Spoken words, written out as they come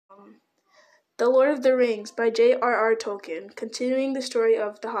The Lord of the Rings by J.R.R. Tolkien, continuing the story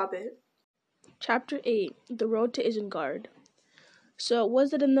of The Hobbit. Chapter 8, The Road to Isengard. So it was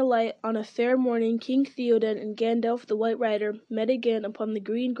that in the light, on a fair morning, King Theoden and Gandalf the White Rider met again upon the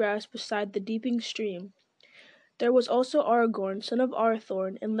green grass beside the deeping stream. There was also Aragorn, son of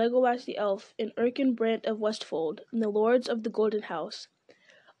Arathorn, and Legolas the Elf, and Erkin Brant of Westfold, and the lords of the Golden House.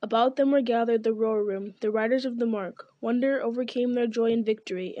 About them were gathered the Rohirrim, the riders of the Mark. Wonder overcame their joy in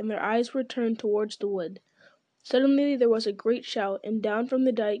victory, and their eyes were turned towards the wood. Suddenly there was a great shout, and down from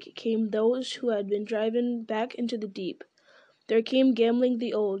the dike came those who had been driven back into the deep. There came Gimli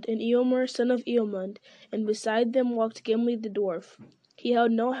the Old, and Eomer son of Eomund, and beside them walked Gimli the Dwarf. He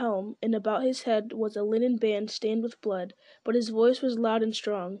held no helm, and about his head was a linen band stained with blood, but his voice was loud and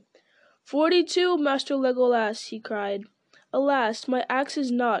strong. 42, Master Legolas, he cried. Alas, my axe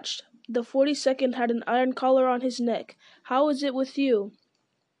is notched. The 42nd had an iron collar on his neck. How is it with you?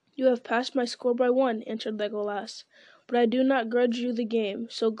 You have passed my score by 1, answered Legolas, but I do not grudge you the game,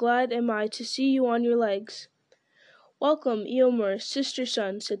 so glad am I to see you on your legs. Welcome, Eomer, sister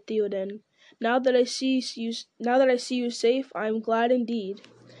son, said Theoden. Now that I see you safe, I am glad indeed.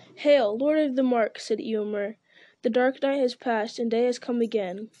 Hail, Lord of the Mark, said Eomer. The dark night has passed, and day has come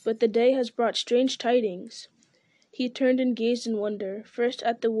again, but the day has brought strange tidings. He turned and gazed in wonder, first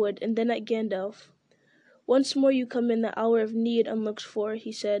at the wood and then at Gandalf. Once more you come in the hour of need unlooked for,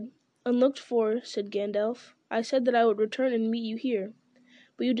 he said. Unlooked for, said Gandalf. I said that I would return and meet you here.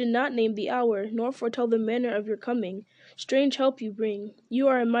 But you did not name the hour, nor foretell the manner of your coming. Strange help you bring. You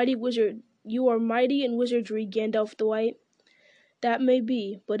are a mighty wizard. You are mighty in wizardry, Gandalf the White. That may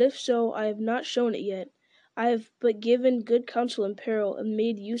be, but if so, I have not shown it yet. I have but given good counsel in peril, and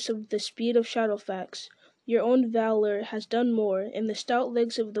made use of the speed of Shadowfax. Your own valor has done more, and the stout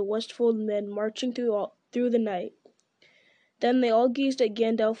legs of the Westfold men marching through the night. Then they all gazed at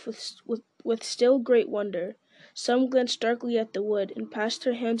Gandalf with still great wonder. Some glanced darkly at the wood, and passed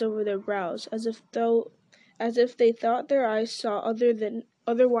their hands over their brows, as if they thought their eyes saw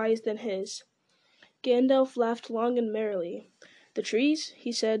otherwise than his. Gandalf laughed long and merrily. The trees?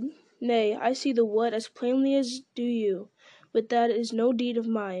 He said. Nay, I see the wood as plainly as do you. But that is no deed of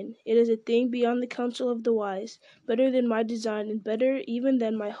mine. It is a thing beyond the counsel of the wise, better than my design, and better even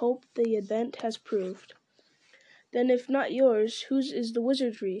than my hope the event has proved. Then if not yours, whose is the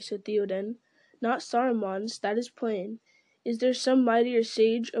wizardry? Said Theoden. Not Saruman's, that is plain. Is there some mightier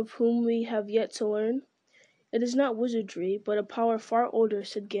sage of whom we have yet to learn? It is not wizardry, but a power far older,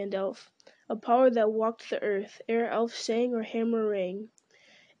 said Gandalf. A power that walked the earth, ere elf sang or hammer rang.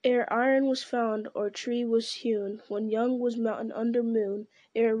 Ere iron was found, or tree was hewn, when young was mountain under moon,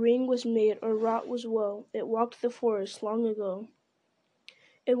 ere ring was made, or wrought was woe, it walked the forest long ago.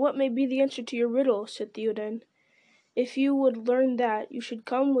 And what may be the answer to your riddle? Said Theoden. If you would learn that, you should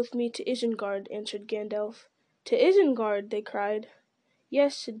come with me to Isengard, answered Gandalf. To Isengard, they cried.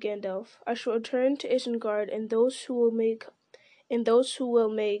 Yes, said Gandalf, I shall return to Isengard, and those who will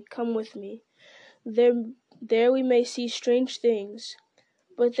may come with me. There we may see strange things.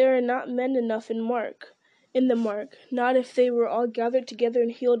 But there are not men enough in the mark, not if they were all gathered together and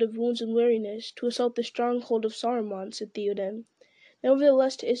healed of wounds and weariness, to assault the stronghold of Saruman, said Theoden.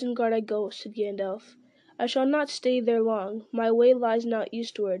 Nevertheless to Isengard I go, said Gandalf. I shall not stay there long. My way lies now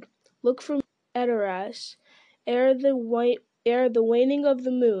eastward. Look for me at Edoras, ere the waning of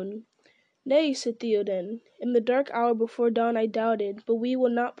the moon. Nay, said Theoden, in the dark hour before dawn I doubted, but we will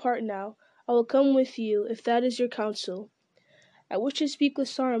not part now. I will come with you, if that is your counsel. I wish to speak with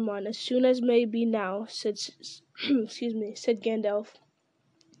Saruman as soon as may be now, said Gandalf.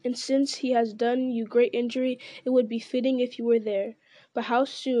 And since he has done you great injury, it would be fitting if you were there. But how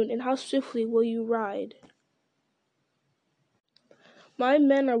soon and how swiftly will you ride? My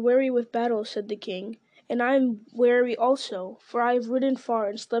men are weary with battle, said the king, and I am weary also, for I have ridden far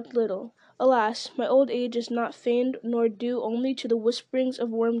and slept little. Alas, my old age is not feigned nor due only to the whisperings of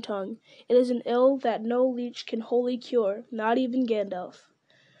Wormtongue. It is an ill that no leech can wholly cure, not even Gandalf.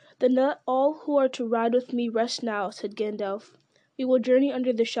 Then let all who are to ride with me rest now, said Gandalf. We will journey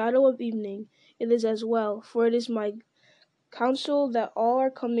under the shadow of evening. It is as well, for it is my counsel that all our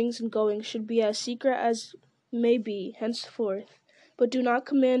comings and goings should be as secret as may be henceforth. But do not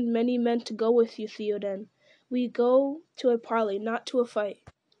command many men to go with you, Theoden. We go to a parley, not to a fight.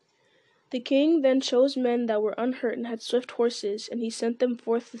 The king then chose men that were unhurt and had swift horses, and he sent them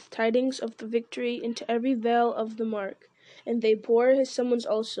forth with tidings of the victory into every vale of the Mark. And they bore his summons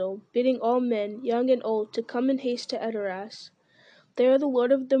also, bidding all men, young and old, to come in haste to Edoras. There the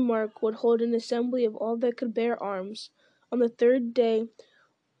lord of the Mark would hold an assembly of all that could bear arms, on the 3rd day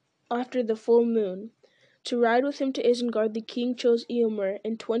after the full moon. To ride with him to Isengard the king chose Eomer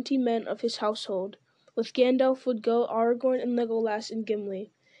and 20 men of his household. With Gandalf would go Aragorn and Legolas and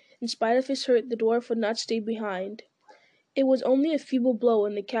Gimli. In spite of his hurt, the dwarf would not stay behind. "It was only a feeble blow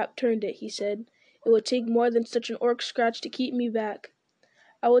and the cap turned it," he said. "It would take more than such an orc scratch to keep me back."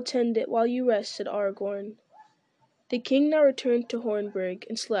 "I will tend it while you rest," said Aragorn. The king now returned to Hornburg,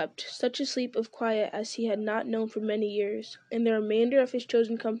 and slept, such a sleep of quiet as he had not known for many years, and the remainder of his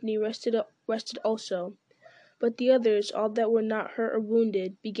chosen company rested also. But the others, all that were not hurt or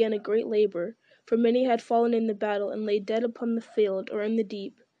wounded, began a great labor, for many had fallen in the battle and lay dead upon the field or in the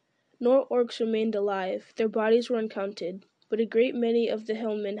deep. No orcs remained alive, their bodies were uncounted, but a great many of the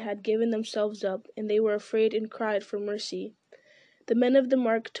hillmen had given themselves up, and they were afraid and cried for mercy. The men of the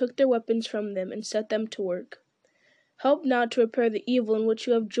mark took their weapons from them and set them to work. "Help now to repair the evil in which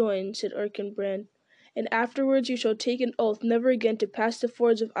you have joined," said Erkenbrand, "and afterwards you shall take an oath never again to pass the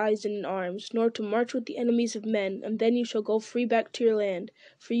fords of Isen in arms, nor to march with the enemies of men, and then you shall go free back to your land,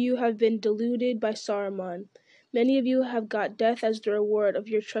 for you have been deluded by Saruman. Many of you have got death as the reward of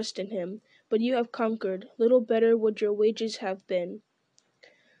your trust in him, but you have conquered. Little better would your wages have been."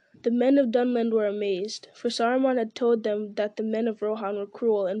 The men of Dunland were amazed, for Saruman had told them that the men of Rohan were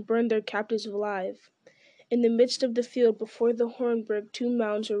cruel and burned their captives alive. In the midst of the field before the Hornburg 2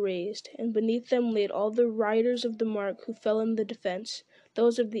 mounds were raised, and beneath them laid all the riders of the mark who fell in the defence,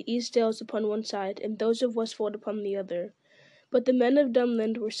 those of the East Dales upon one side, and those of Westfold upon the other. But the men of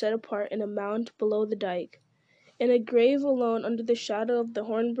Dunland were set apart in a mound below the dyke. In a grave alone under the shadow of the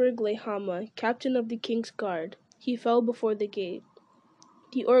Hornburg lay Hama, captain of the king's guard. He fell before the gate.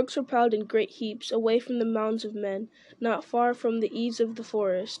 The orcs were piled in great heaps, away from the mounds of men, not far from the eaves of the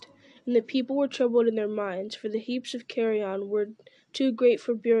forest. And the people were troubled in their minds, for the heaps of carrion were too great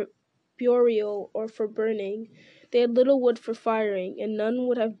for burial or for burning. They had little wood for firing, and none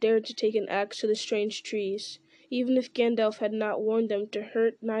would have dared to take an axe to the strange trees, even if Gandalf had not warned them to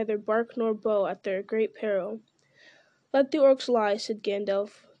hurt neither bark nor bow at their great peril. "Let the orcs lie," said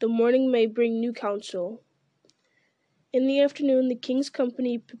Gandalf. "The morning may bring new counsel." In the afternoon the king's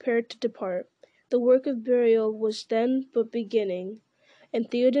company prepared to depart. The work of burial was then but beginning, and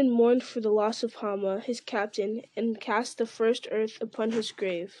Theoden mourned for the loss of Hama, his captain, and cast the first earth upon his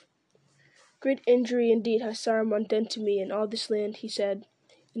grave. "Great injury indeed has Saruman done to me and all this land," he said,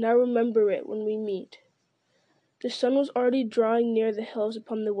 "and I remember it when we meet." The sun was already drawing near the hills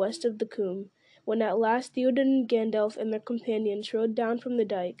upon the west of the Coombe, when at last Theoden and Gandalf and their companions rode down from the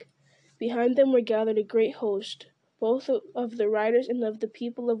dyke. Behind them were gathered a great host, both of the riders and of the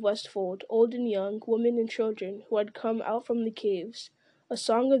people of Westfold, old and young, women and children, who had come out from the caves. A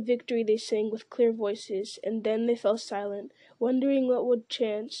song of victory they sang with clear voices, and then they fell silent, wondering what would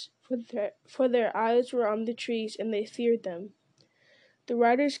chance, for their eyes were on the trees, and they feared them. The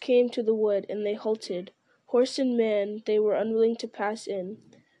riders came to the wood, and they halted. Horse and man they were unwilling to pass in.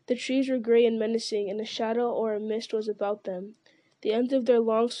 The trees were grey and menacing, and a shadow or a mist was about them. The ends of their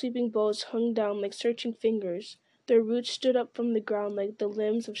long sweeping bows hung down like searching fingers. Their roots stood up from the ground like the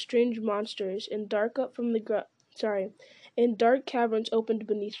limbs of strange monsters, and dark caverns opened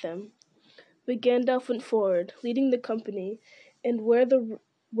beneath them. But Gandalf went forward, leading the company, and where the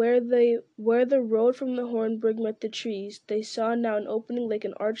road from the Hornburg met the trees, they saw now an opening like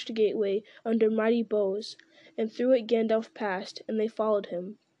an arched gateway under mighty boughs, and through it Gandalf passed, and they followed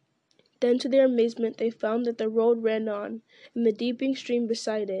him. Then to their amazement they found that the road ran on, and the deepening stream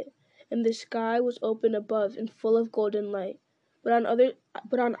beside it, and the sky was open above and full of golden light. But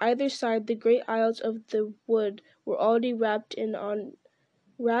on either side the great aisles of the wood were already wrapped in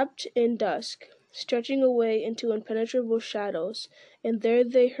dusk, stretching away into impenetrable shadows, and there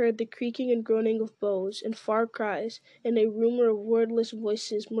they heard the creaking and groaning of bows, and far cries, and a rumor of wordless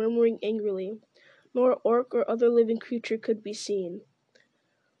voices murmuring angrily. Nor orc or other living creature could be seen.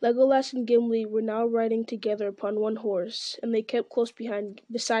 Legolas and Gimli were now riding together upon one horse, and they kept close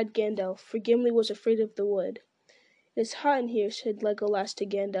beside Gandalf, for Gimli was afraid of the wood. "It is hot in here," said Legolas to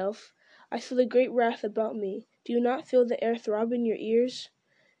Gandalf. "I feel a great wrath about me. Do you not feel the air throb in your ears?"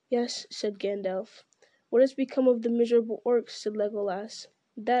 "Yes," said Gandalf. "What has become of the miserable orcs?" said Legolas.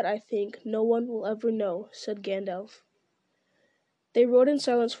 "That, I think, no one will ever know," said Gandalf. They rode in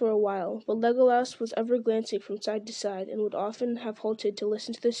silence for a while, but Legolas was ever glancing from side to side, and would often have halted to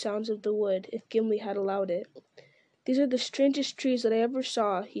listen to the sounds of the wood if Gimli had allowed it. "These are the strangest trees that I ever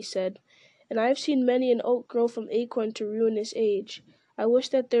saw," he said, "and I have seen many an oak grow from acorn to ruinous age. I wish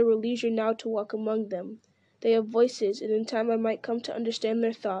that there were leisure now to walk among them. They have voices, and in time I might come to understand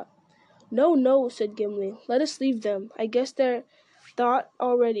their thought." "No, no," said Gimli. "Let us leave them. I guess their thought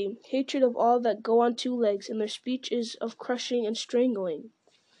already, hatred of all that go on 2 legs, and their speech is of crushing and strangling."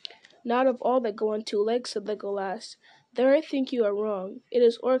 Not of all that go on two legs, said Legolas. There I think you are wrong. It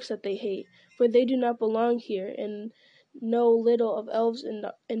is orcs that they hate, for they do not belong here, and know little of elves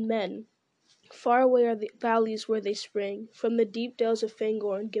and men. Far away are the valleys where they spring, from the deep dales of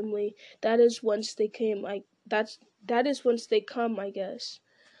Fangorn, Gimli. That is whence they came. That is whence they come, I guess.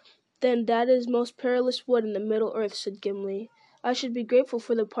 Then that is most perilous wood in the Middle Earth, said Gimli. I should be grateful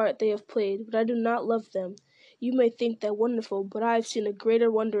for the part they have played, but I do not love them. You may think that wonderful, but I have seen a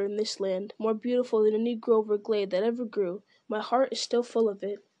greater wonder in this land, more beautiful than any grove or glade that ever grew. My heart is still full of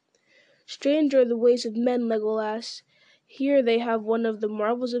it. Strange are the ways of men, Legolas. Here they have one of the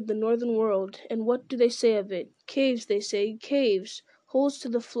marvels of the northern world, and what do they say of it? Caves, they say, caves, holes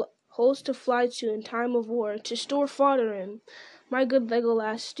to fly to in time of war, to store fodder in. My good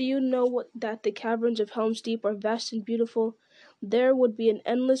Legolas, do you know that the caverns of Helm's Deep are vast and beautiful? There would be an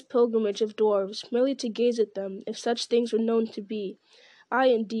endless pilgrimage of dwarves, merely to gaze at them, if such things were known to be. Ay,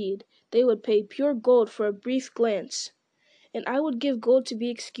 indeed, they would pay pure gold for a brief glance. And I would give gold to be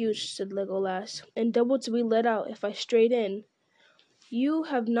excused, said Legolas, and double to be let out if I strayed in. You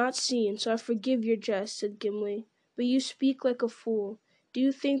have not seen, so I forgive your jest, said Gimli. But you speak like a fool. Do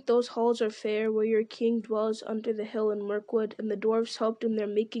you think those halls are fair, where your king dwells under the hill in Mirkwood, and the dwarfs helped in their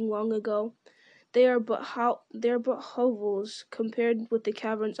making long ago? They are but hovels compared with the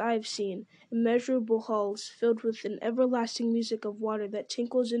caverns I have seen, immeasurable halls filled with an everlasting music of water that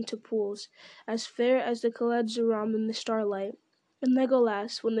tinkles into pools, as fair as the Caladzeram in the starlight. And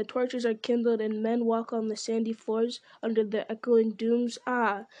Legolas, when the torches are kindled and men walk on the sandy floors under the echoing dooms,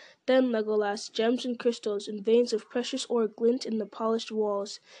 ah! Then, Legolas, gems and crystals and veins of precious ore glint in the polished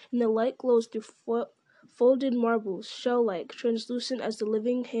walls, and the light glows through folded marbles, shell-like, translucent as the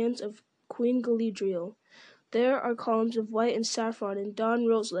living hands of Queen Galadriel. There are columns of white and saffron and dawn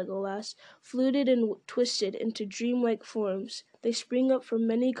rose, Legolas, fluted and twisted into dreamlike forms. They spring up from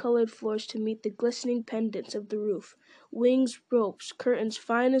many-colored floors to meet the glistening pendants of the roof. Wings, ropes, curtains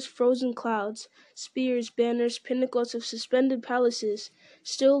fine as frozen clouds, spears, banners, pinnacles of suspended palaces.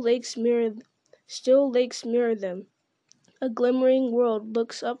 Still lakes mirror them. A glimmering world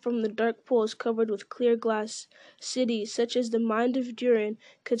looks up from the dark pools covered with clear glass. Cities, such as the mind of Durin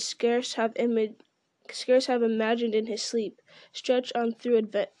could scarce have imagined in his sleep, stretch on through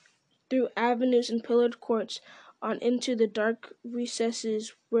avenues and pillared courts, on into the dark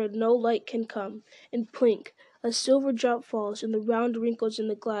recesses where no light can come. And plink, a silver drop falls, and the round wrinkles in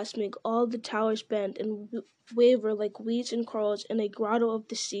the glass make all the towers bend and waver like weeds and corals in a grotto of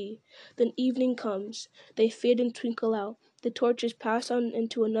the sea. Then evening comes. They fade and twinkle out. The torches pass on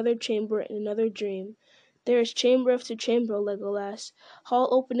into another chamber and another dream. There is chamber after chamber, Legolas, hall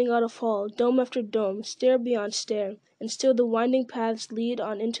opening out of hall, dome after dome, stair beyond stair, and still the winding paths lead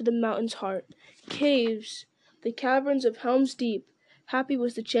on into the mountain's heart. Caves! The caverns of Helm's Deep! Happy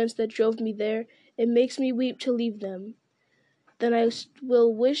was the chance that drove me there. It makes me weep to leave them. Then I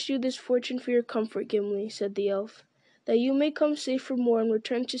will wish you this fortune for your comfort, Gimli, said the elf, that you may come safe from war and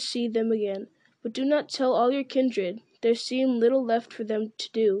return to see them again. But do not tell all your kindred. There seems little left for them to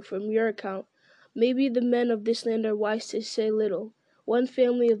do, from your account. Maybe the men of this land are wise to say little. One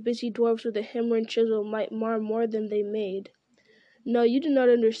family of busy dwarfs with a hammer and chisel might mar more than they made. No, you do not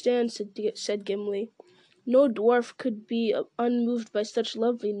understand, said Gimli. No dwarf could be unmoved by such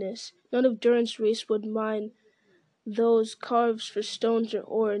loveliness. None of Durin's race would mind those carves for stones or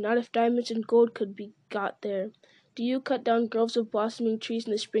ore, not if diamonds and gold could be got there. Do you cut down groves of blossoming trees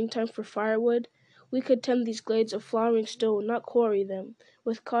in the springtime for firewood? We could tend these glades of flowering stone, not quarry them.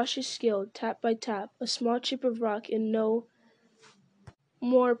 With cautious skill, tap by tap, a small chip of rock in no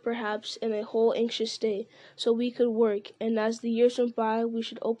more perhaps in a whole anxious day, so we could work, and as the years went by we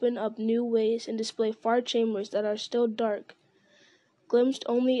should open up new ways and display far chambers that are still dark, glimpsed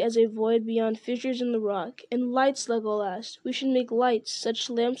only as a void beyond fissures in the rock. And lights, Legolas! We should make lights, such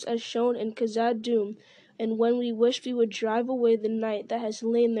lamps as shone in Khazad-dûm, and when we wished we would drive away the night that has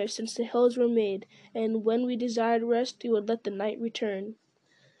lain there since the hills were made, and when we desired rest we would let the night return.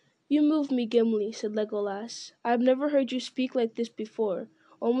 You move me, Gimli, said Legolas. I have never heard you speak like this before.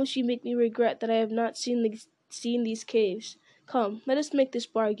 Almost you make me regret that I have not seen these caves. Come, let us make this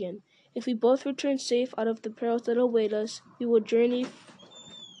bargain. If we both return safe out of the perils that await us, we will journey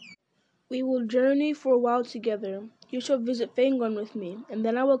for a while together. You shall visit Fangorn with me, and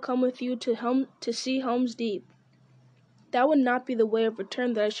then I will come with you to see Helm's Deep. That would not be the way of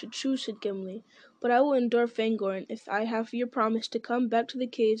return that I should choose, said Gimli, but I will endure Fangorn if I have your promise to come back to the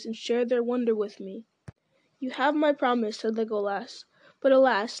caves and share their wonder with me. You have my promise, said Legolas. But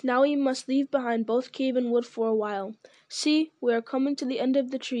alas, now we must leave behind both cave and wood for a while. See, we are coming to the end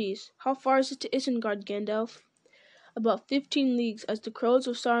of the trees. How far is it to Isengard, Gandalf? "About 15 leagues, as the crows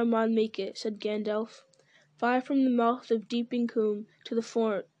of Saruman make it," said Gandalf. "5 from the mouth of Deeping Combe to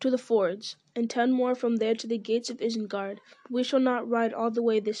the fords, and 10 more from there to the gates of Isengard. But we shall not ride all the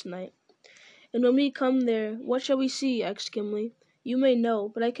way this night." "And when we come there, what shall we see?" asked Gimli. "You may know,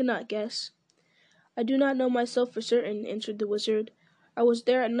 but I cannot guess." "I do not know myself for certain," answered the wizard. "I was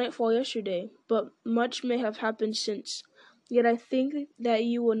there at nightfall yesterday, but much may have happened since. Yet I think that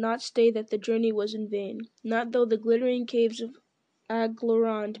you will not say that the journey was in vain, not though the glittering caves of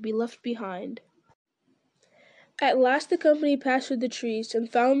Aglarond be left behind." At last the company passed through the trees,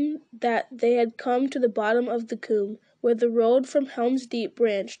 and found that they had come to the bottom of the combe, where the road from Helm's Deep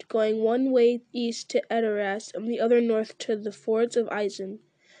branched, going one way east to Edoras, and the other north to the fords of Isen.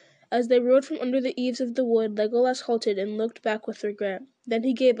 As they rode from under the eaves of the wood, Legolas halted and looked back with regret. Then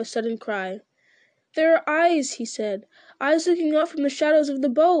he gave a sudden cry. "There are eyes," he said. "Eyes looking up from the shadows of the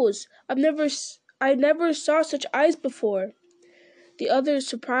boughs. I never saw such eyes before." The others,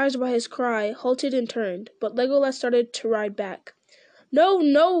 surprised by his cry, halted and turned, but Legolas started to ride back. "No,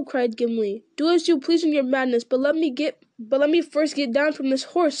 no!" cried Gimli. "Do as you please in your madness, but let me first get down from this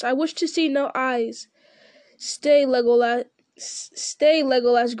horse. I wish to see no eyes." Stay, Legolas,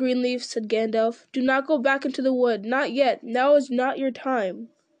 Greenleaf," said Gandalf. "Do not go back into the wood. Not yet. Now is not your time."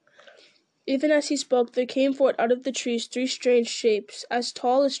 Even as he spoke, there came forth out of the trees 3 strange shapes. As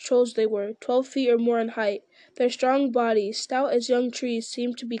tall as trolls they were, 12 feet or more in height. Their strong bodies, stout as young trees,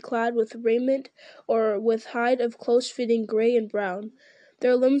 seemed to be clad with raiment or with hide of close-fitting gray and brown.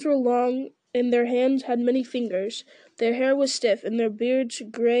 Their limbs were long, and their hands had many fingers. Their hair was stiff, and their beards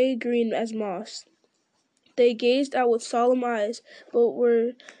gray-green as moss. They gazed out with solemn eyes,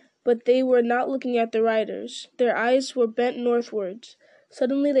 but they were not looking at the riders. Their eyes were bent northwards.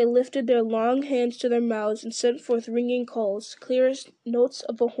 Suddenly they lifted their long hands to their mouths and sent forth ringing calls, clear as notes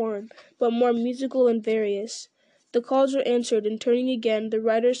of a horn, but more musical and various. The calls were answered, and turning again, the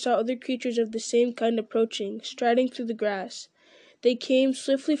riders saw other creatures of the same kind approaching, striding through the grass. They came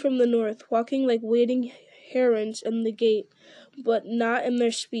swiftly from the north, walking like wading herons in the gait, but not in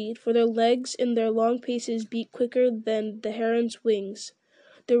their speed, for their legs in their long paces beat quicker than the heron's wings.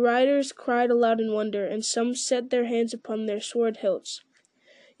 The riders cried aloud in wonder, and some set their hands upon their sword hilts.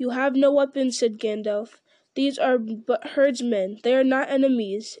 "You have no weapons," said Gandalf. "These are but herdsmen. They are not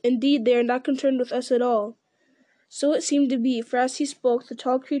enemies. Indeed, they are not concerned with us at all." So it seemed to be, for as he spoke, the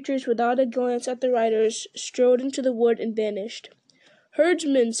tall creatures, without a glance at the riders, strode into the wood and vanished.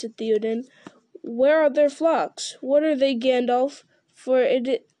 "Herdsmen," said Theoden. "Where are their flocks? What are they, Gandalf? For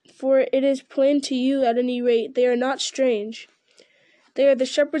it is plain to you, at any rate, they are not strange." "They are the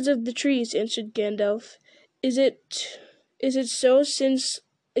shepherds of the trees," answered Gandalf. Is it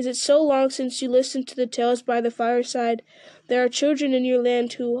so long since you listened to the tales by the fireside? There are children in your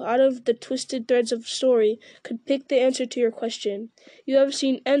land who, out of the twisted threads of story, could pick the answer to your question. You have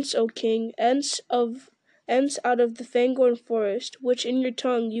seen Ents, O King, Ents out of the Fangorn forest, which in your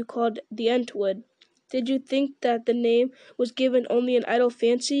tongue you called the Entwood. Did you think that the name was given only in idle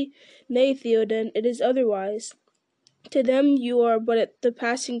fancy? Nay, Theoden, it is otherwise. To them you are but the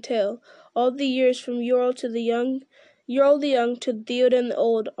passing tale. All the years from Yorl the Young to Theoden the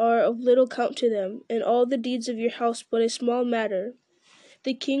Old are of little count to them, and all the deeds of your house but a small matter."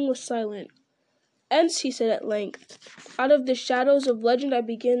 The king was silent. "Ents," he said at length, "out of the shadows of legend I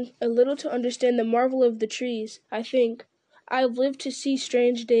begin a little to understand the marvel of the trees, I think. I have lived to see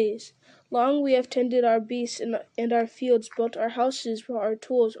strange days. Long we have tended our beasts and our fields, built our houses, brought our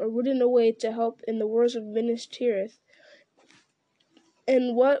tools, or ridden away to help in the wars of Minas Tirith.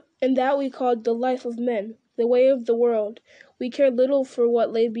 And that we called the life of men, the way of the world. We cared little for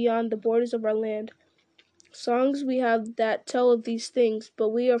what lay beyond the borders of our land. Songs we have that tell of these things, but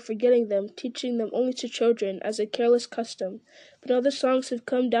we are forgetting them, teaching them only to children, as a careless custom. But other songs have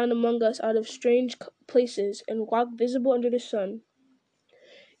come down among us out of strange places, and walk visible under the sun."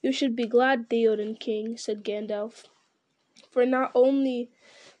 "You should be glad, Theoden, King," said Gandalf, "for not only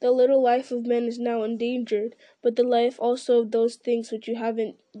the little life of men is now endangered, but the life also of those things which you have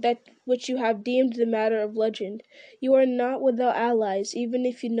deemed the matter of legend. You are not without allies, even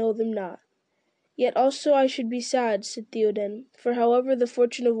if you know them not." "Yet also I should be sad," said Theoden, "for however the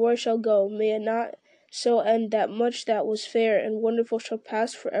fortune of war shall go, may it not so end that much that was fair and wonderful shall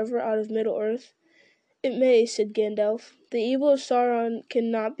pass forever out of Middle-earth?" "It may," said Gandalf. "The evil of Sauron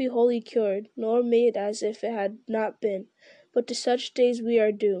cannot be wholly cured, nor made as if it had not been. But to such days we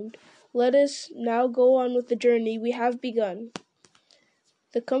are doomed. Let us now go on with the journey we have begun."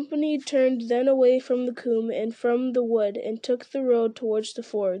 The company turned then away from the combe and from the wood, and took the road towards the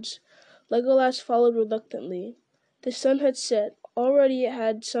fords. Legolas followed reluctantly. The sun had set. Already it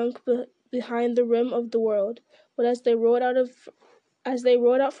had sunk behind the rim of the world. But as they rode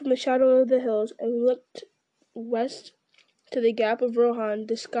out from the shadow of the hills and looked west to the gap of Rohan,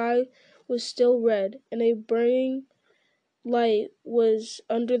 the sky was still red, and a burning light was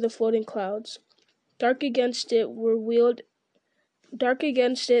under the floating clouds. Dark against it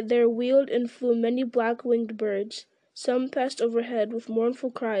there wheeled and flew many black-winged birds. Some passed overhead with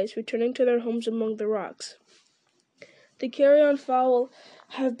mournful cries, returning to their homes among the rocks. "The carrion fowl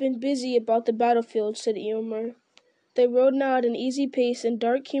have been busy about the battlefield," said Eomer. They rode now at an easy pace, and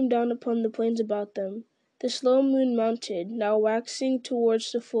dark came down upon the plains about them. The slow moon mounted, now waxing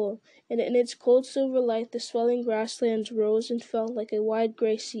towards the full, and in its cold silver light the swelling grasslands rose and fell like a wide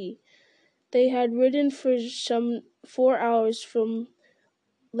grey sea. They had ridden for some 4 hours from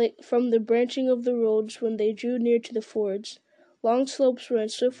the branching of the roads when they drew near to the fords. Long slopes ran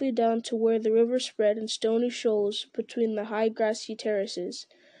swiftly down to where the river spread in stony shoals between the high grassy terraces.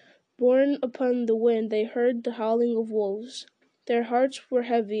 Borne upon the wind they heard the howling of wolves. Their hearts were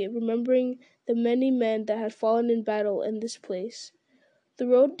heavy, remembering the many men that had fallen in battle in this place. The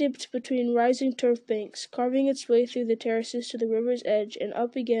road dipped between rising turf banks, carving its way through the terraces to the river's edge and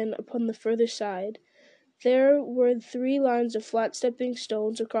up again upon the further side. There were 3 lines of flat stepping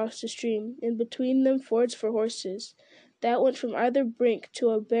stones across the stream, and between them fords for horses, that went from either brink to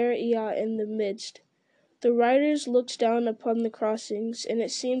a bare eyot in the midst. The riders looked down upon the crossings, and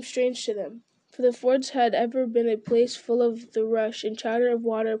it seemed strange to them, for the fords had ever been a place full of the rush and chatter of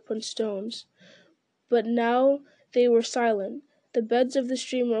water upon stones. But now they were silent. The beds of the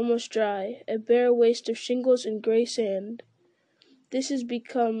stream were almost dry, a bare waste of shingles and grey sand. This is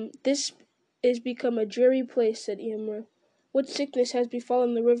become a dreary place," said Eomer. "What sickness has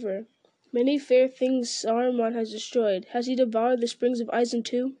befallen the river? Many fair things Saruman has destroyed. Has he devoured the springs of Isen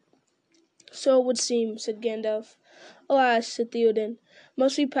too?" "So it would seem," said Gandalf. "Alas," said Theoden,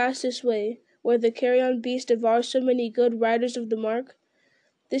 "must we pass this way, where the carrion beast devours so many good riders of the mark?"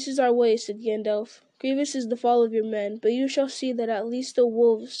 "This is our way," said Gandalf. "Grievous is the fall of your men, but you shall see that at least the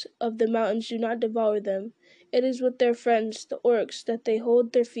wolves of the mountains do not devour them. It is with their friends, the orcs, that they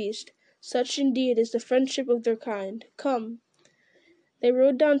hold their feast. Such indeed is the friendship of their kind. Come." They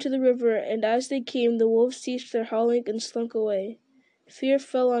rode down to the river, and as they came the wolves ceased their howling and slunk away. Fear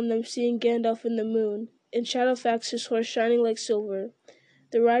fell on them seeing Gandalf in the moon, and Shadowfax his horse shining like silver.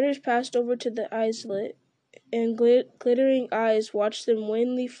 The riders passed over to the islet, and glittering eyes watched them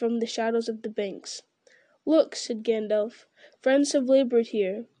wanly from the shadows of the banks. "Look," said Gandalf, "friends have labored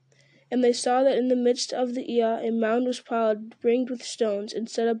here." And they saw that in the midst of the eyot a mound was piled, ringed with stones, and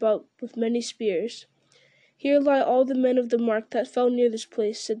set about with many spears. "Here lie all the men of the mark that fell near this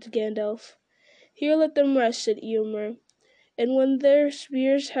place," said Gandalf. "Here let them rest," said Eomer. "And when their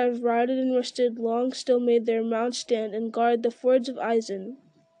spears have rotted and rusted long, still may their mounds stand and guard the fords of Isen."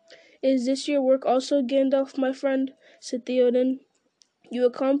 "Is this your work also, Gandalf, my friend?" said Theoden. "You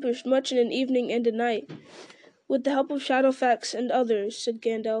accomplished much in an evening and a night." "With the help of Shadowfax and others," said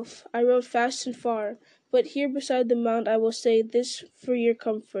Gandalf, "I rode fast and far. But here beside the mound I will say this for your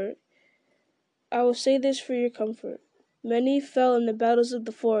comfort. Many fell in the battles of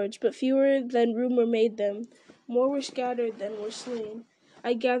the fords, but fewer than rumor made them. More were scattered than were slain.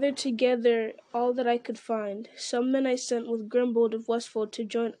 I gathered together all that I could find. Some men I sent with Grimbold of Westfold to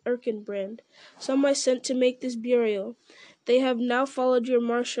join Erkenbrand. Some I sent to make this burial. They have now followed your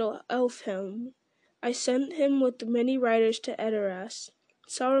marshal Elfhelm. I sent him with many riders to Edoras.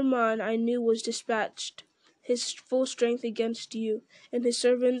 Saruman I knew was dispatched his full strength against you, and his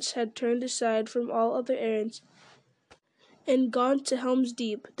servants had turned aside from all other errands and gone to Helm's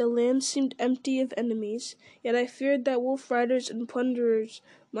Deep. The land seemed empty of enemies, yet I feared that wolf riders and plunderers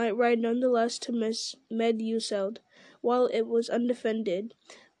might ride nonetheless to Med-Useld, while it was undefended.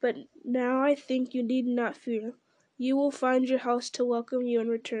 But now I think you need not fear. You will find your house to welcome you in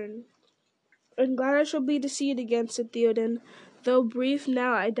return." "And glad I shall be to see it again," said Theoden, "though brief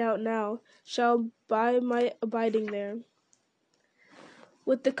now, I doubt now, shall by my abiding there."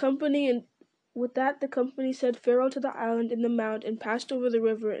 With that the company said farewell to the island and the mound, and passed over the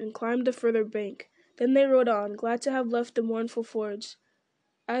river, and climbed the further bank. Then they rode on, glad to have left the mournful fords.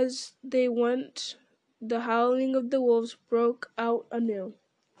 As they went, the howling of the wolves broke out anew.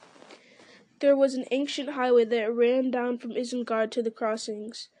 There was an ancient highway that ran down from Isengard to the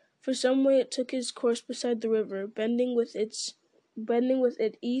crossings. For some way it took its course beside the river, bending with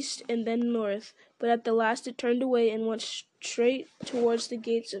it east and then north, but at the last it turned away and went straight towards the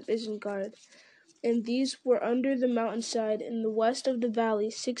gates of Isengard. And these were under the mountainside in the west of the valley,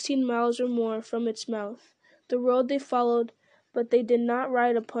 16 miles or more from its mouth. The road they followed, but they did not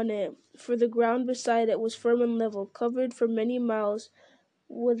ride upon it, for the ground beside it was firm and level, covered for many miles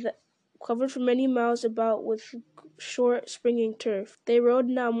with covered for many miles about with short, springing turf. They rode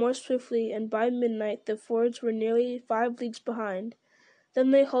now more swiftly, and by midnight the fords were nearly 5 leagues behind.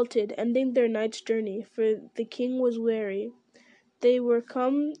 Then they halted, ending their night's journey, for the king was weary. They were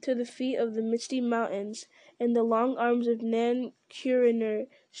come to the feet of the misty mountains, and the long arms of Nan Curiner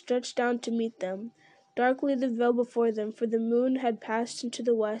stretched down to meet them. Dark lay the vale before them, for the moon had passed into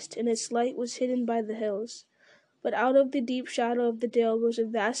the west, and its light was hidden by the hills. But out of the deep shadow of the dale rose a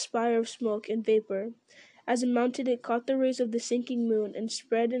vast spire of smoke and vapor. As it mounted, it caught the rays of the sinking moon, and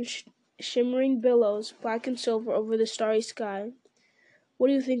spread in shimmering billows, black and silver, over the starry sky. "What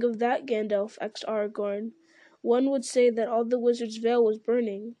do you think of that, Gandalf?" asked Aragorn. "One would say that all the Wizard's Vale was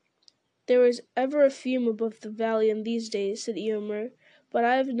burning." "There is ever a fume above the valley in these days," said Eomer, "but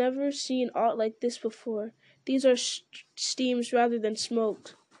I have never seen aught like this before. These are steams rather than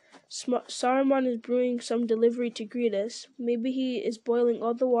smoke. Saruman is brewing some delivery to greet us. Maybe he is boiling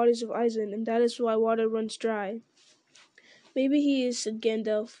all the waters of Isen, and that is why water runs dry." "Maybe he is," said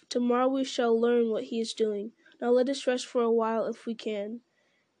Gandalf. "Tomorrow we shall learn what he is doing. Now let us rest for a while if we can."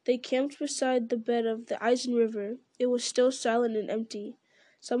 They camped beside the bed of the Isen River. It was still silent and empty.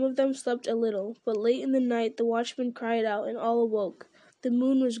 Some of them slept a little, but late in the night the watchman cried out, and all awoke. The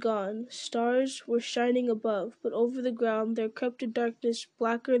moon was gone. Stars were shining above, but over the ground there crept a darkness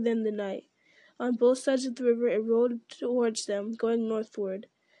blacker than the night. On both sides of the river it rolled towards them, going northward.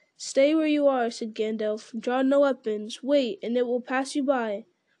 "Stay where you are," said Gandalf. "Draw no weapons. Wait, and it will pass you by."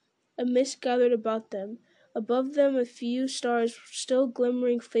 A mist gathered about them. Above them a few stars still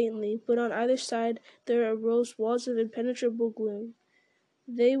glimmering faintly, but on either side there arose walls of impenetrable gloom.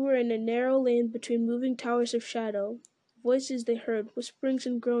 They were in a narrow lane between moving towers of shadow. Voices they heard, whisperings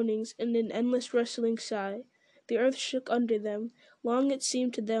and groanings, and an endless rustling sigh. The earth shook under them. Long it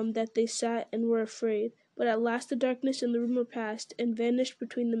seemed to them that they sat and were afraid, but at last the darkness in the room passed, and vanished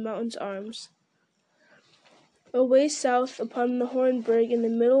between the mountain's arms. Away south upon the Hornburg in the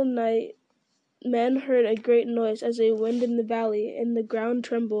middle night men heard a great noise as a wind in the valley, and the ground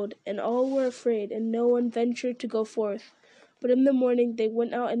trembled, and all were afraid, and no one ventured to go forth. But in the morning they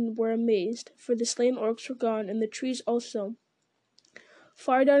went out and were amazed, for the slain orcs were gone, and the trees also.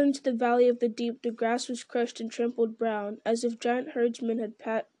 Far down into the valley of the deep the grass was crushed and trampled brown, as if giant herdsmen had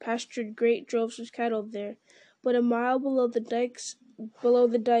pastured great droves of cattle there. But a mile below the dike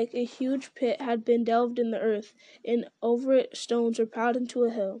a huge pit had been delved in the earth, and over it stones were piled into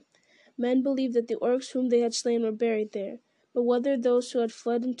a hill. Men believed that the orcs whom they had slain were buried there, but whether those who had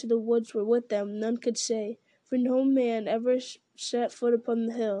fled into the woods were with them, none could say, for no man ever set foot upon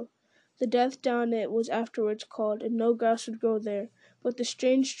the hill. The Death Down it was afterwards called, and no grass would grow there, but the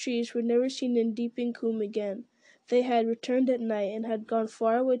strange trees were never seen in Deeping Combe again. They had returned at night, and had gone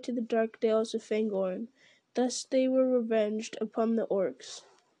far away to the dark dales of Fangorn. Thus they were revenged upon the orcs.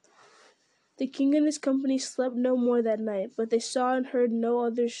 The king and his company slept no more that night, but they saw and heard no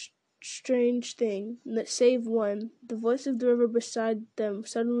other strange thing, save one. The voice of the river beside them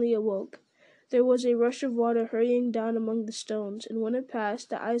suddenly awoke. There was a rush of water hurrying down among the stones, and when it passed,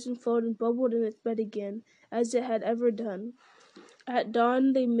 the Isen flowed and bubbled in its bed again, as it had ever done. At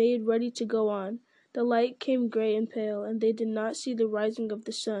dawn they made ready to go on. The light came grey and pale, and they did not see the rising of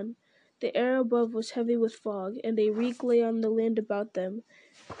the sun. The air above was heavy with fog, and a reek lay on the land about them.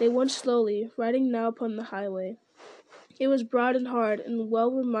 They went slowly, riding now upon the highway. It was broad and hard, and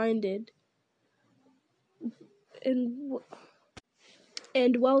well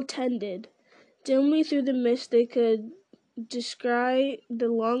tended. Dimly through the mist they could descry the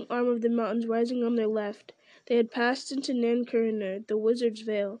long arm of the mountains rising on their left. They had passed into Nan Curiner, the Wizard's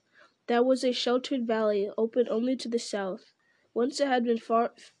Vale. That was a sheltered valley, open only to the south. Once it had been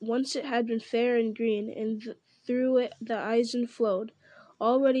fair and green, and through it the Isen flowed.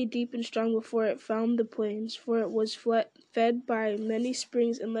 Already deep and strong before it found the plains, for it was fed by many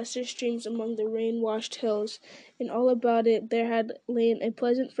springs and lesser streams among the rain-washed hills, and all about it there had lain a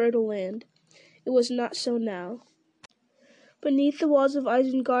pleasant fertile land. It was not so now. Beneath the walls of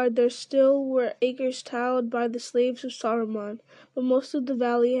Isengard there still were acres tilled by the slaves of Saruman, but most of the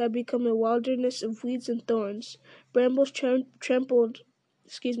valley had become a wilderness of weeds and thorns. Brambles trailed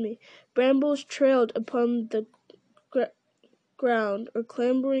upon the ground, or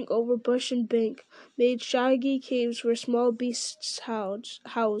clambering over bush and bank, made shaggy caves where small beasts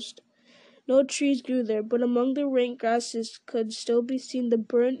housed. No trees grew there, but among the rank grasses could still be seen the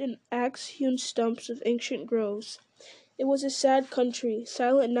burnt and axe-hewn stumps of ancient groves. It was a sad country,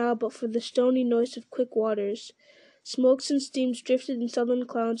 silent now but for the stony noise of quick waters. Smokes and steams drifted in sullen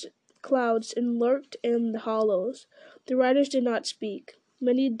clouds and lurked in the hollows. The riders did not speak.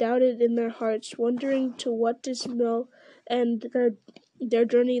 Many doubted in their hearts, wondering to what dismal end their their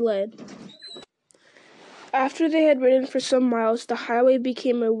journey led. After they had ridden for some miles, the highway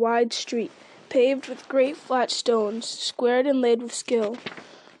became a wide street, paved with great flat stones, squared and laid with skill.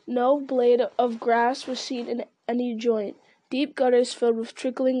 No blade of grass was seen in any joint. Deep gutters filled with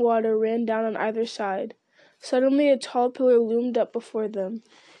trickling water ran down on either side. Suddenly a tall pillar loomed up before them.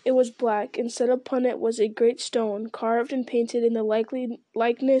 It was black, and set upon it was a great stone, carved and painted in the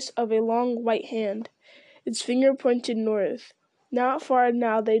likeness of a long white hand. Its finger pointed north. Not far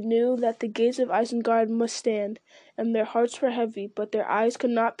now they knew that the gates of Isengard must stand, and their hearts were heavy, but their eyes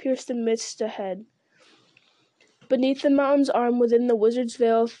could not pierce the mist ahead. Beneath the mountain's arm, within the wizard's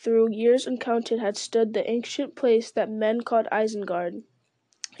vale, through years uncounted, had stood the ancient place that men called Isengard.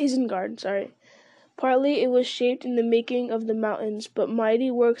 Partly it was shaped in the making of the mountains, but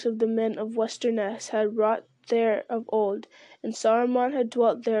mighty works of the men of Westernesse had wrought there of old, and Saruman had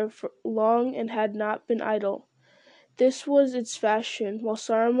dwelt there for long and had not been idle. This was its fashion, while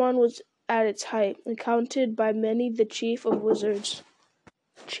Saruman was at its height, and counted by many the chief of wizards.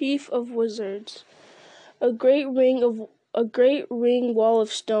 A great ring wall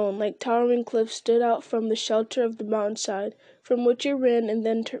of stone, like towering cliffs, stood out from the shelter of the mountainside, from which it ran and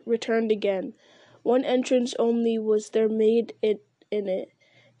then returned again. One entrance only was there made in it.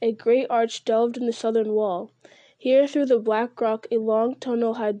 A great arch delved in the southern wall. Here through the black rock a long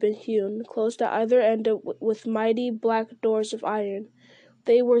tunnel had been hewn, closed at either end with mighty black doors of iron.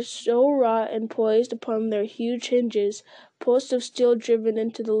 They were so wrought and poised upon their huge hinges, posts of steel driven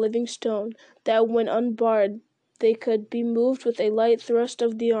into the living stone, that when unbarred they could be moved with a light thrust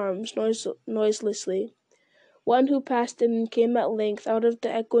of the arms noiselessly. One who passed in and came at length out of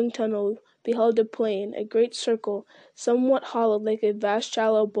the echoing tunnel beheld a plain, a great circle, somewhat hollowed like a vast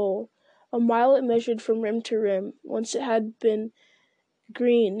shallow bowl. A mile it measured from rim to rim. Once it had been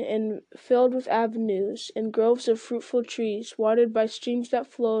green and filled with avenues and groves of fruitful trees, watered by streams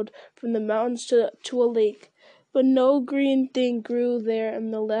that flowed from the mountains to a lake. But no green thing grew there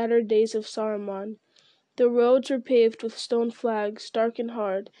in the latter days of Saruman. The roads were paved with stone flags, dark and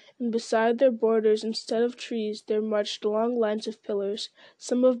hard, and beside their borders, instead of trees, there marched long lines of pillars,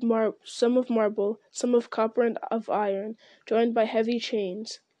 some of marble, some of copper and of iron, joined by heavy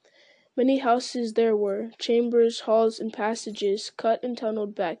chains. Many houses there were, chambers, halls, and passages, cut and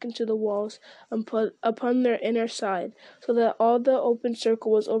tunneled back into the walls upon their inner side, so that all the open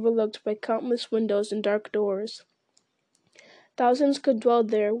circle was overlooked by countless windows and dark doors. Thousands could dwell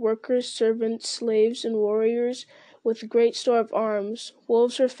there, workers, servants, slaves, and warriors, with great store of arms.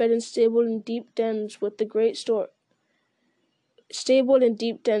 Wolves were fed and stabled in deep dens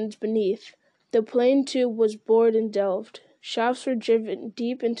beneath. The plain, too, was bored and delved. Shafts were driven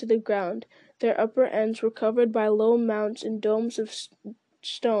deep into the ground. Their upper ends were covered by low mounds and domes of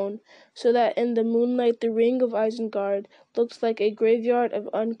stone, so that in the moonlight the ring of Isengard looked like a graveyard of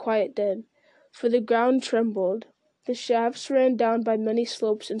unquiet dead. For the ground trembled. The shafts ran down by many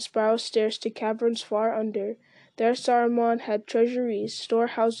slopes and spiral stairs to caverns far under. There Saruman had treasuries,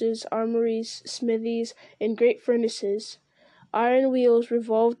 storehouses, armories, smithies, and great furnaces. Iron wheels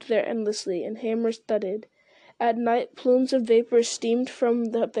revolved there endlessly, and hammers thudded. At night plumes of vapor steamed from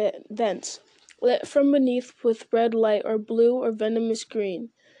the vents, lit from beneath with red light or blue or venomous green.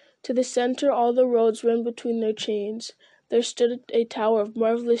 To the center all the roads ran between their chains. There stood a tower of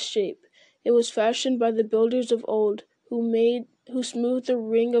marvelous shape. It was fashioned by the builders of old, who smoothed the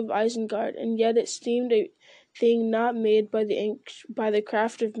ring of Isengard, and yet it seemed a thing not made by the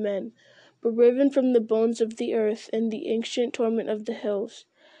craft of men, but riven from the bones of the earth and the ancient torment of the hills.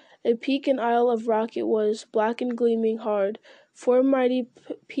 A peak and isle of rock it was, black and gleaming hard. 4 mighty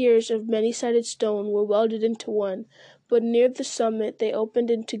piers of many-sided stone were welded into one, but near the summit they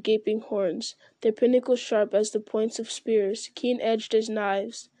opened into gaping horns, their pinnacles sharp as the points of spears, keen-edged as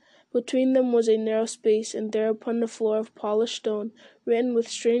knives. Between them was a narrow space, and there upon the floor of polished stone, written with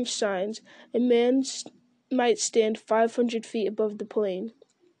strange signs, a man might stand 500 feet above the plain.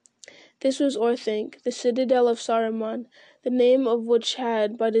 This was Orthanc, the citadel of Saruman, the name of which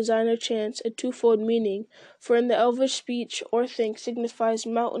had, by design or chance, a twofold meaning, for in the Elvish speech Orthanc signifies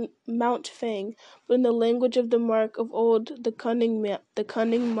Mount Fang, but in the language of the Mark of old the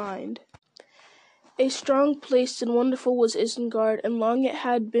cunning mind. A strong place and wonderful was Isengard, and long it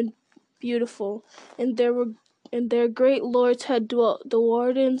had been beautiful, and their great lords had dwelt, the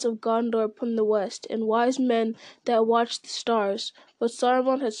wardens of Gondor upon the west, and wise men that watched the stars. But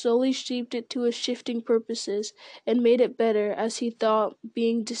Saruman had slowly shaped it to his shifting purposes, and made it better, as he thought,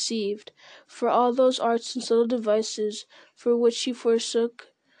 being deceived. For all those arts and subtle devices for which he forsook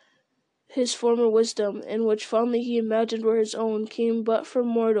his former wisdom, and which fondly he imagined were his own, came but from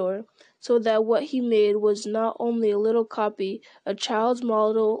Mordor, so that what he made was not only a little copy, a child's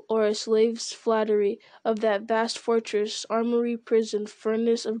model, or a slave's flattery, of that vast fortress, armory, prison,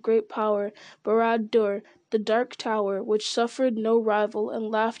 furnace of great power, Barad-dûr, the Dark Tower, which suffered no rival and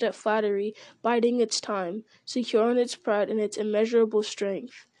laughed at flattery, biding its time, secure in its pride and its immeasurable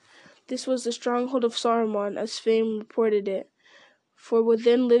strength. This was the stronghold of Saruman, as fame reported it. For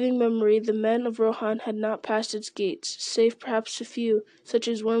within living memory the men of Rohan had not passed its gates, save perhaps a few, such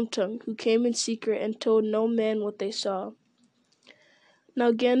as Wormtongue, who came in secret and told no man what they saw.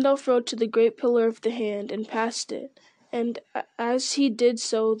 Now Gandalf rode to the great pillar of the hand, and passed it, and as he did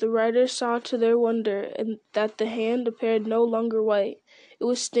so the riders saw to their wonder that the hand appeared no longer white. It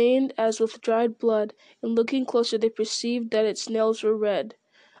was stained as with dried blood, and looking closer they perceived that its nails were red.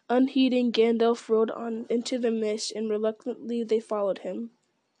 Unheeding, Gandalf rode on into the mist, and reluctantly they followed him.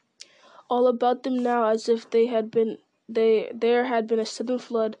 All about them now, as if there had been a sudden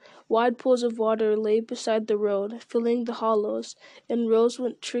flood, wide pools of water lay beside the road, filling the hollows, and rills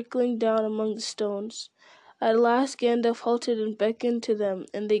went trickling down among the stones. At last Gandalf halted and beckoned to them,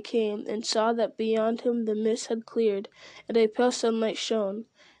 and they came, and saw that beyond him the mist had cleared, and a pale sunlight shone.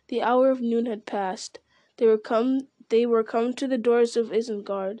 The hour of noon had passed. They were come to the doors of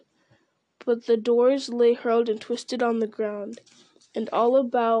Isengard, but the doors lay hurled and twisted on the ground, and all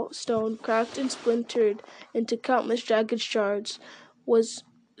about stone, cracked and splintered into countless jagged shards, was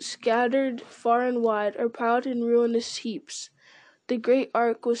scattered far and wide, or piled in ruinous heaps. The great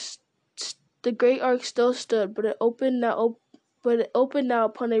ark still stood, but it opened now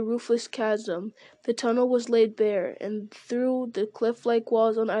upon a roofless chasm. The tunnel was laid bare, and through the cliff-like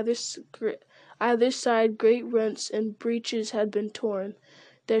walls on either side great rents and breaches had been torn.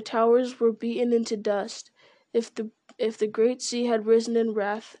 Their towers were beaten into dust. If the great sea had risen in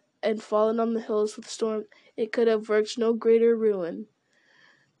wrath and fallen on the hills with storm, it could have worked no greater ruin.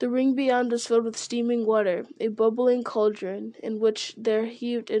 The ring beyond was filled with steaming water, a bubbling cauldron, in which there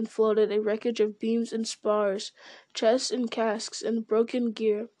heaved and floated a wreckage of beams and spars, chests and casks and broken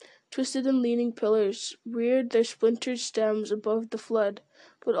gear. Twisted and leaning pillars reared their splintered stems above the flood,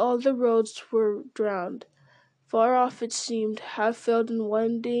 but all the roads were drowned. Far off it seemed, half-veiled in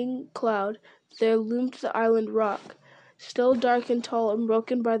winding cloud, there loomed the island rock. Still dark and tall,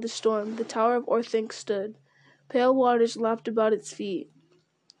 unbroken by the storm, the tower of Orthanc stood. Pale waters lapped about its feet.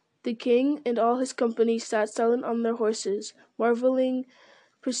 The king and all his company sat silent on their horses, marveling,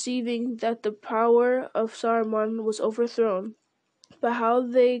 perceiving that the power of Saruman was overthrown, but how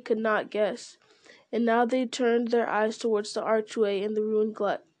they could not guess. And now they turned their eyes towards the archway and the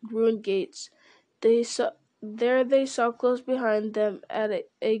ruined gates. They saw close behind them at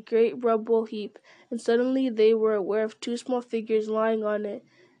a great rubble heap, and suddenly they were aware of two small figures lying on it,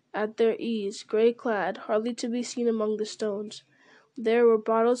 at their ease, grey-clad, hardly to be seen among the stones. There were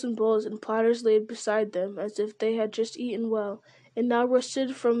bottles and bowls and platters laid beside them, as if they had just eaten well, and now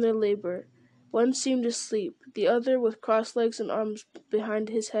rested from their labor. One seemed asleep. The other, with crossed legs and arms behind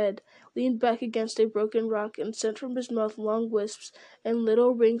his head, leaned back against a broken rock and sent from his mouth long wisps and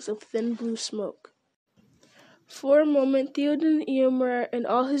little rings of thin blue smoke. For a moment Theoden, Eomer, and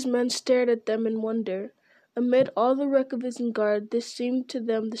all his men stared at them in wonder. Amid all the wreck of Isengard, this seemed to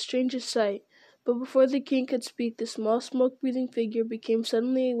them the strangest sight. But before the king could speak, the small smoke-breathing figure became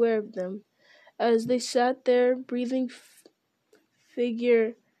suddenly aware of them. As they sat there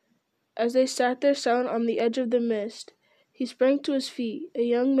silent on the edge of the mist, he sprang to his feet. A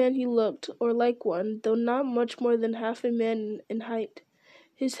young man he looked, or like one, though not much more than half a man in height.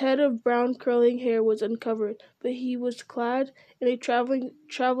 His head of brown curling hair was uncovered, but he was clad in a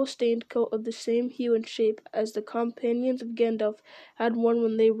travel-stained coat of the same hue and shape as the companions of Gandalf had worn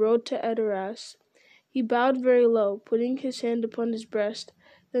when they rode to Edoras. He bowed very low, putting his hand upon his breast,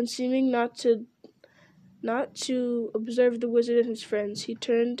 then seeming not to observe the wizard and his friends, he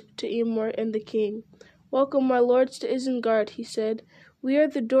turned to Eomer and the king. "Welcome, my lords, to Isengard," he said. "We are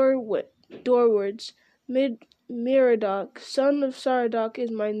the Dorwards. Meriadoc, son of Saradoc, is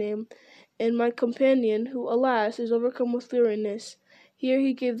my name, and my companion, who, alas, is overcome with weariness," here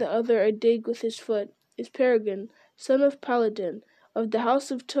he gave the other a dig with his foot, "is Peregrine, son of Paladin, of the house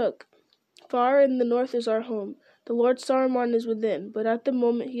of Took. Far in the north is our home. The Lord Saruman is within, but at the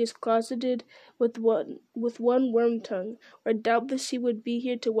moment he is closeted with one Wormtongue, or doubtless he would be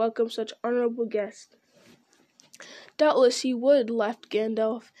here to welcome such honorable guests." "Doubtless he would," laughed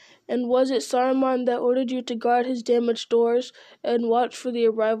Gandalf. "And was it Saruman that ordered you to guard his damaged doors, and watch for the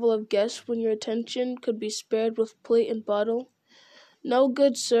arrival of guests when your attention could be spared with plate and bottle?" No,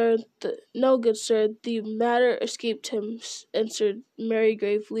 good sir, the matter escaped him," answered Merry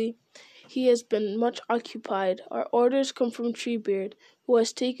gravely. he has been much occupied. Our orders come from Treebeard, who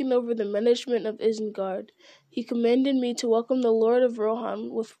has taken over the management of Isengard. He commanded me to welcome the Lord of Rohan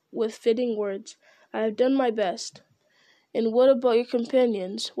with fitting words. I have done my best." "And what about your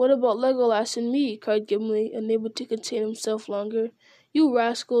companions? What about Legolas and me?" cried Gimli, unable to contain himself longer. "You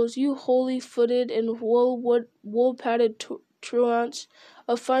rascals, you holey-footed and wool-padded truants!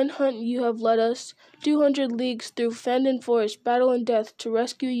 A fine hunt you have led us, 200 leagues through fen and forest, battle and death, to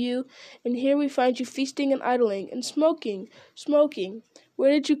rescue you, and here we find you feasting and idling, and smoking!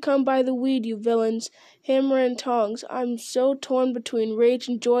 Where did you come by the weed, you villains? Hammer and tongs! I'm so torn between rage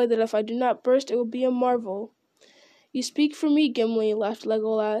and joy that if I do not burst it will be a marvel." "You speak for me, Gimli," laughed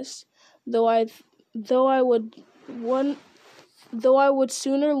Legolas, though I would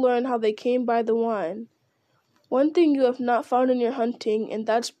sooner learn how they came by the wine. "One thing you have not found in your hunting, and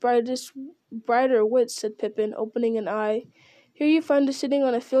that's brighter wits," said Pippin, opening an eye. "Here you find us sitting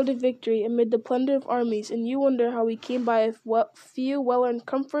on a field of victory amid the plunder of armies, and you wonder how we came by a few well-earned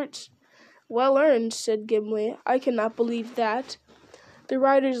comforts." "Well earned," said Gimli. "I cannot believe that." The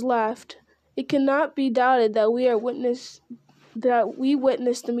riders laughed. "It cannot be doubted that we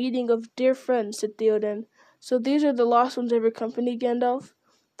witnessed the meeting of dear friends," said Theoden. "So these are the lost ones of your company, Gandalf?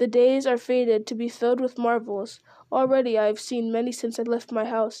 The days are fated to be filled with marvels. Already I have seen many since I left my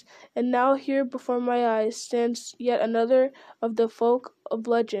house, and now here before my eyes stands yet another of the folk of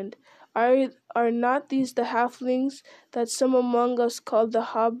legend. Are not these the halflings that some among us called the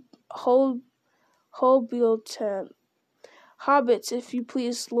Hobiltan?" "Hobbits, if you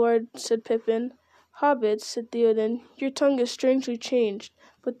please, lord," said Pippin. "Hobbits," said Theoden. "Your tongue is strangely changed,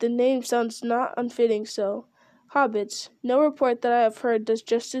 but the name sounds not unfitting so. Hobbits. No report that I have heard does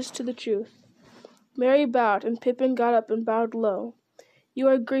justice to the truth." Merry bowed, and Pippin got up and bowed low. "You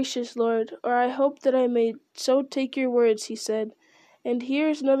are gracious, lord, or I hope that I may so take your words," he said. "And here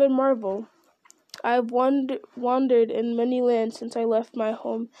is another marvel. I have wandered in many lands since I left my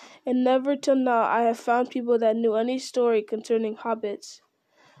home, and never till now I have found people that knew any story concerning hobbits."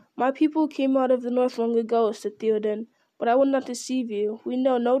 "My people came out of the north long ago," said Theoden, "but I will not deceive you. We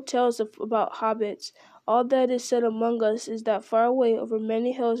know no tales about hobbits. All that is said among us is that far away over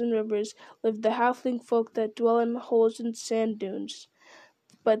many hills and rivers live the halfling folk that dwell in holes and sand dunes.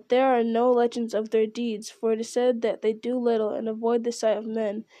 But there are no legends of their deeds, for it is said that they do little and avoid the sight of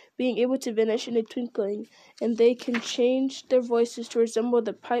men, being able to vanish in a twinkling, and they can change their voices to resemble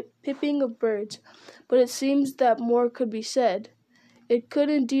the piping of birds. But it seems that more could be said." "It could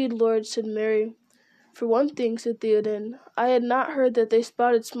indeed, lord," said Merry. "For one thing," said Theoden, "I had not heard that they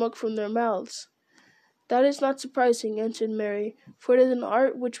spouted smoke from their mouths." "That is not surprising," answered Merry, "for it is an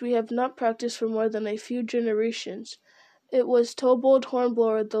art which we have not practiced for more than a few generations. It was Tobold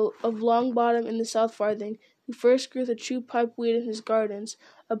Hornblower of Long Bottom in the South Farthing who first grew the true pipe weed in his gardens,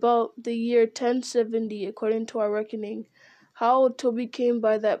 about the year 1070 according to our reckoning. How old Toby came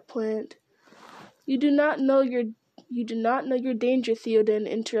by that plant—" You do not know your danger, Theoden,"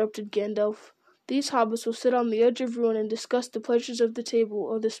 interrupted Gandalf. "These hobbits will sit on the edge of ruin and discuss the pleasures of the table,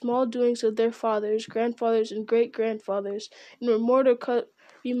 or the small doings of their fathers, grandfathers, and great-grandfathers, and remoter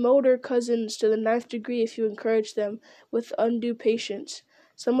cousins to the 9th degree if you encourage them with undue patience.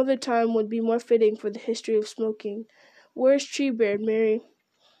 Some other time would be more fitting for the history of smoking. Where's Treebeard, Merry?"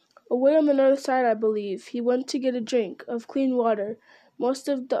 "Away on the north side, I believe. He went to get a drink of clean water. Most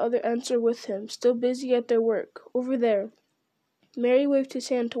of the other Ents are with him, still busy at their work. Over there." Merry waved his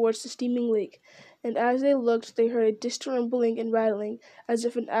hand towards the steaming lake, and as they looked they heard a distant rumbling and rattling, as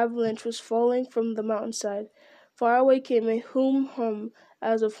if an avalanche was falling from the mountainside. Far away came a hum,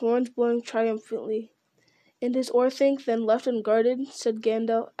 as of horns blowing triumphantly. "And is Orthanc then left unguarded?"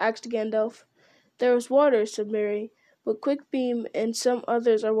 asked Gandalf. "There is water," said Merry, "but Quickbeam and some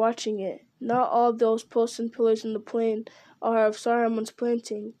others are watching it. Not all those posts and pillars in the plain are of Saruman's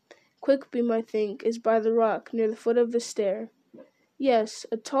planting. Quickbeam, I think, is by the rock, near the foot of the stair." "Yes,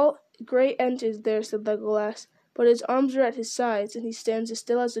 a tall grey Ent is there," said Legolas, "but his arms are at his sides, and he stands as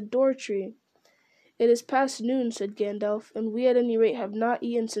still as a door-tree." "It is past noon," said Gandalf, "and we at any rate have not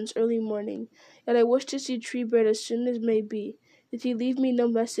eaten since early morning. Yet I wish to see Treebeard as soon as may be. Did he leave me no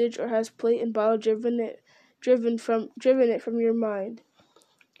message, or has plate and bottle driven it from your mind?"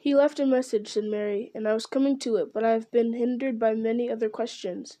 "He left a message," said Merry, "and I was coming to it, but I have been hindered by many other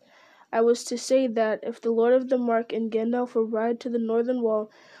questions. I was to say that, if the Lord of the Mark and Gandalf will ride to the northern wall,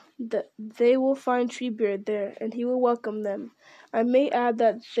 they will find Treebeard there, and he will welcome them. I may add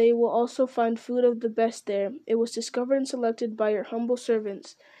that they will also find food of the best there. It was discovered and selected by your humble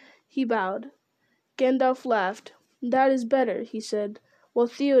servants." He bowed. Gandalf laughed. "That is better," he said. "Well,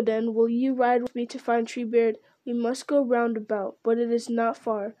 Theoden, will you ride with me to find Treebeard? We must go round about, but it is not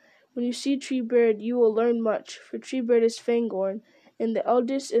far. When you see Treebeard, you will learn much, for Treebeard is Fangorn, and the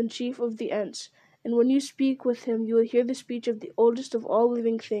eldest and chief of the Ents. And when you speak with him, you will hear the speech of the oldest of all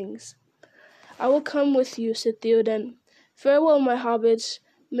living things. I will come with you, said Theoden. Farewell, my hobbits.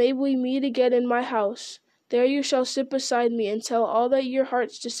 May we meet again in my house. There you shall sit beside me and tell all that your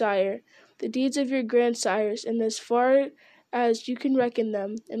hearts desire, the deeds of your grandsires, and as far as you can reckon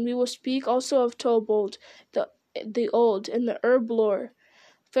them. And we will speak also of Tobold, the old, and the Herb-lore.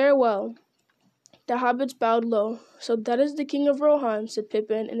 Farewell. The hobbits bowed low. So that is the King of Rohan, said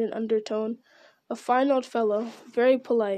Pippin in an undertone. A fine old fellow, very polite.